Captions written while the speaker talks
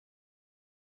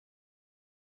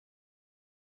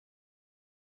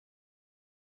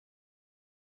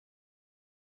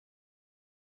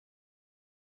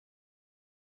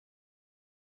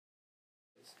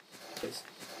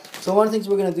So one of the things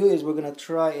we're going to do is we're going to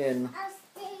try and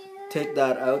take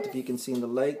that out. If you can see in the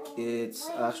light, it's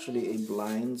actually a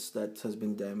blinds that has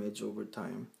been damaged over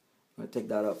time. I'm going to take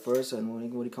that out first, and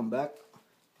when we come back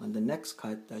on the next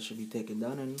cut, that should be taken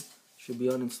down and should be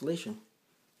on installation.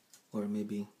 Or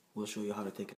maybe we'll show you how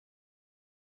to take it.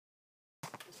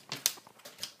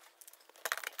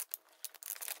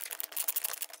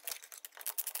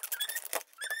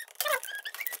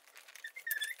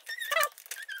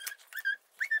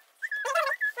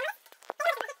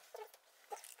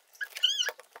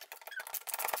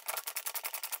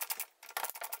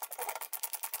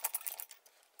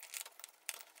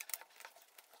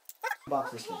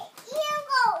 Box this thing.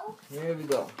 Here we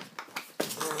go.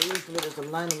 Usually there's a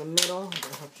line in the middle. I'm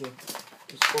gonna have to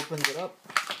just open it up.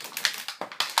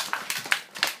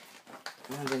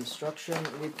 And the instruction,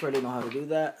 we pretty know how to do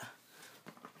that.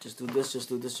 Just do this, just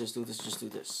do this, just do this, just do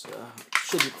this.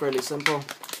 Should be fairly simple.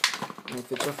 And if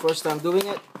it's your first time doing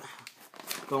it,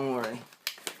 don't worry.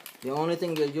 The only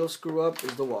thing that you'll screw up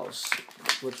is the walls,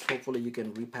 which hopefully you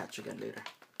can repatch again later.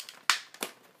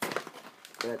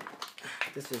 But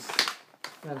this is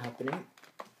not happening.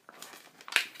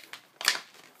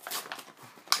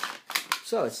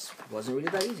 So it wasn't really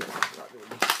that easy. Not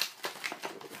really.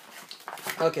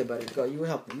 Okay, buddy, go. You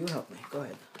help me. You help me. Go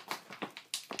ahead.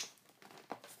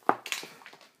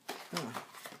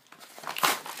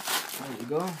 There you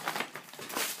go.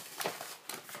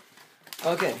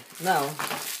 Okay, now,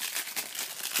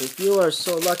 if you are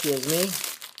so lucky as me,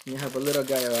 you have a little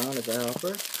guy around as a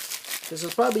helper, this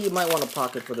is probably you might want to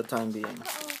pocket for the time being.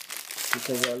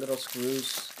 Because there are little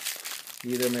screws.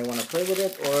 You either may want to play with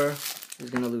it or he's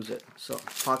going to lose it. So,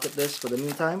 pocket this for the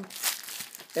meantime.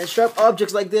 And sharp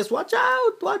objects like this, watch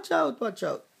out! Watch out! Watch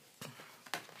out!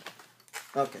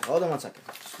 Okay, hold on one second.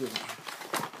 Excuse me.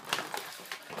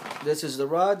 This is the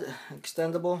rod,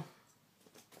 extendable.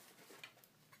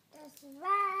 That's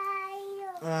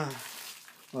right.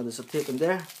 Well, there's a tape in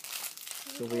there.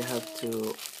 So we have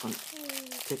to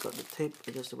take out the tape,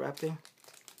 I guess the wrapping.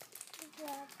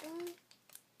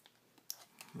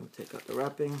 We'll take out the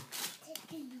wrapping.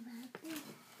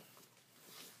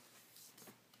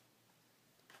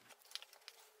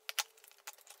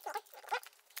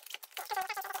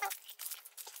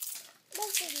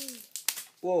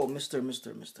 Whoa, mister.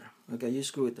 Okay, you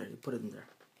screw it there. You put it in there.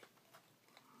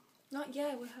 Not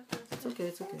yet. We have to. It's okay,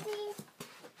 it's okay.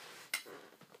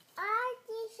 I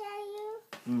can show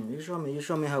you. You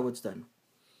show me how it's done.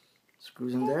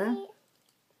 Screws in there.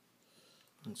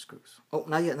 And screws. Oh,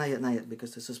 not yet,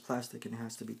 because this is plastic and it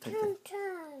has to be tightened.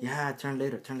 Turn. Yeah, turn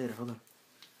later, hold on.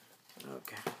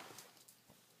 Okay.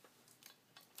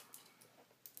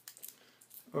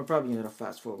 We're probably going to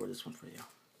fast forward this one for you.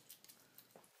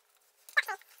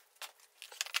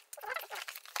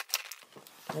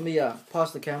 Let me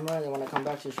pause the camera, and then when I come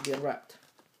back, it should be unwrapped.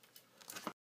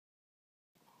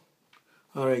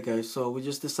 Alright guys, so we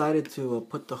just decided to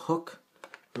put the hook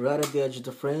right at the edge of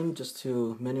the frame just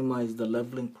to minimize the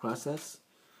leveling process.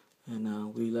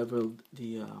 And we leveled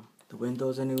the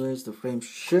windows anyways. The frame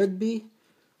should be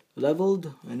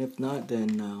leveled, and if not,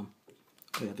 then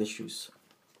we have issues.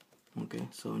 Okay,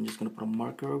 so I'm just going to put a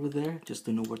marker over there just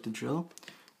to know where to drill.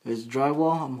 There's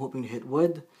drywall. I'm hoping to hit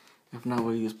wood. If not,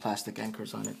 we'll use plastic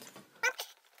anchors on it.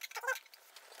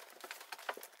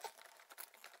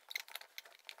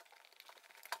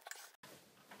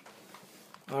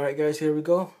 Alright guys, here we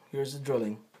go. Here's the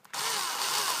drilling.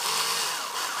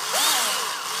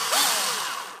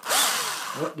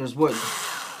 Oh, there's wood,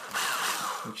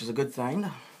 which is a good sign.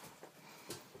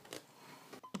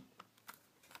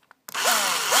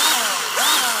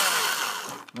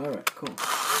 Alright, cool.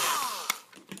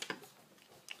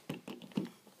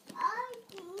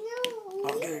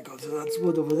 Okay, go. So that's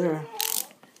wood over there.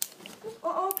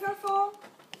 Oh, careful.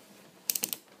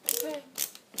 Okay.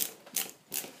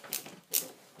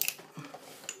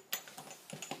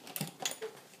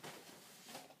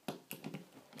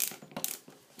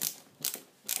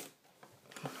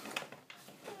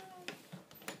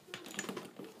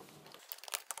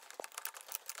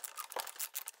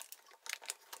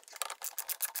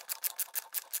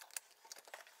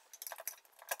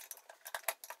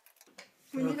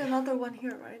 We need another one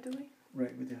here, right? Do we?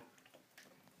 Right with you.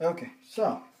 Okay,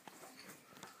 so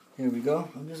here we go.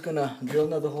 I'm just gonna drill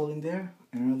another hole in there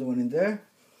and another one in there,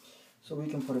 so we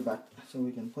can put it back. So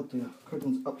we can put the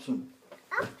curtains up soon.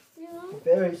 Up soon.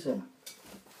 Very soon.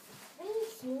 Very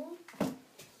soon.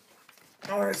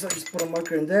 All right, so just put a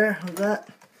marker in there on that.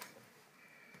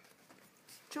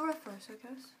 Drill it first, I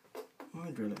guess.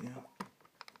 I'll drill it, yeah.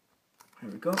 Here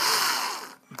we go.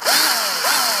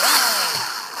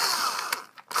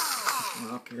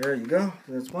 Okay, there you go.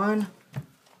 There's one.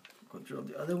 Go drill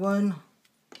the other one.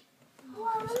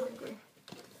 He's hungry.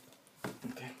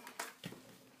 Okay.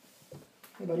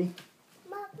 Hey, buddy.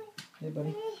 Muffin, Hey, buddy.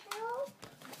 we help.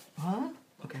 Huh?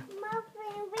 Okay.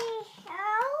 Muffin, we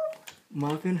help.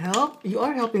 Muffin, help? You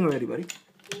are helping already, buddy.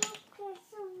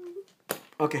 Muffin,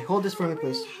 Okay, hold this for me,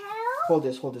 please. help. Hold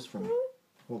this for me.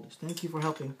 Hold this. Thank you for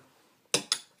helping.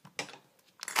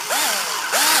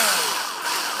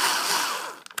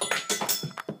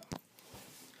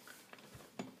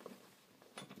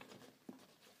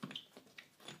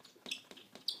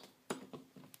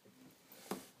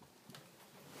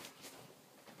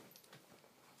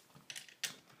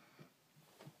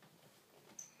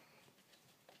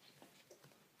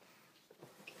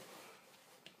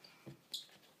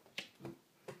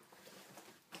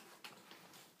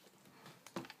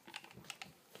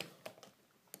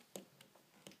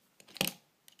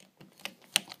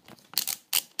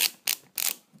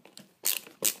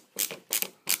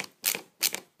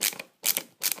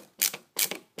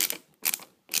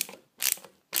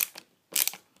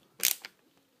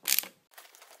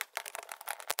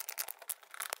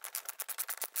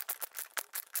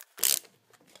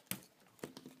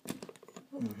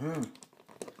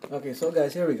 Okay, so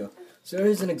guys, here we go. So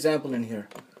here's an example in here.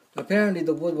 Apparently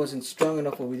the wood wasn't strong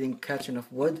enough, or we didn't catch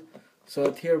enough wood. So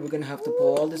out here we're gonna have to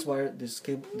pull all this wire, this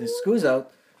screws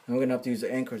out, and we're gonna have to use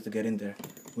the anchors to get in there.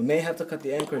 We may have to cut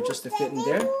the anchor just to fit in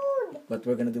there, but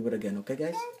we're gonna do it again. Okay,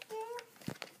 guys?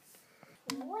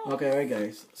 Okay, alright,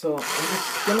 guys. So I'm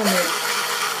just gonna make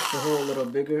the hole a little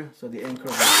bigger so the anchor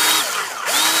will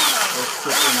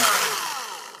fit in.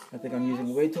 I think I'm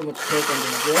using way too much tape on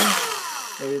this drill.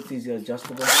 Maybe it's easy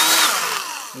adjustable.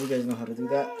 You guys know how to do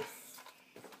that.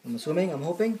 I'm assuming, I'm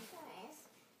hoping.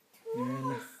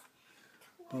 And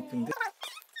hoping this.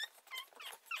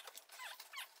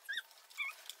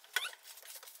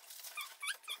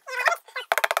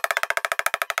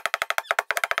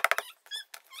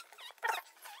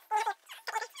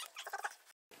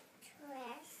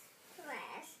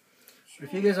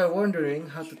 If you guys are wondering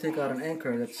how to take out an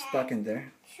anchor that's stuck in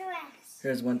there,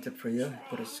 here's one tip for you.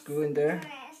 Put a screw in there.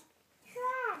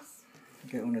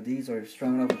 Get one of these, or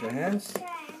strong enough with your hands.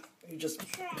 You just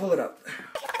pull it up.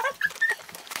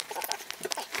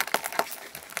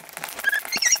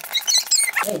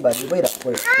 Hey buddy, wait up,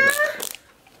 wait up.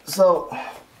 So,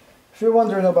 if you're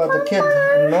wondering about the kid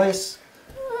and noise,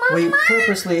 we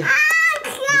purposely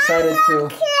decided to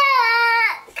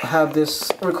have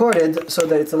this recorded so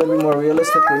that it's a little bit more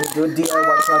realistic when you do a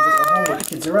DIY project at home with the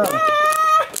kids around.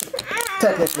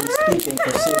 Technically speaking,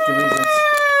 for safety reasons,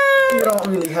 you don't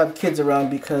really have kids around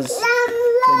because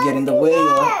they get in the way,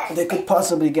 or they could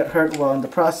possibly get hurt while in the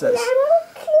process.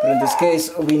 But in this case,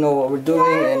 we know what we're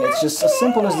doing, and it's just as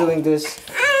simple as doing this.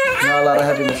 Not a lot of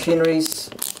heavy machineries.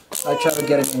 I try to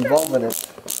get him involved with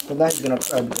it, but now he's gonna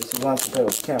cry because he wants to play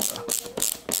with the camera.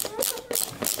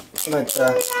 But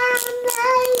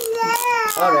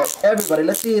alright, everybody,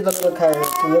 let's see the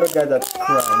little guy that's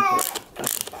crying.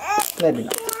 Maybe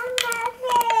not.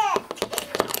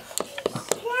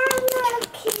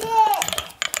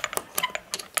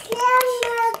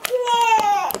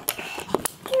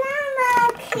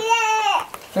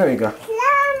 There we go.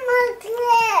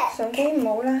 相機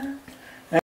冇啦。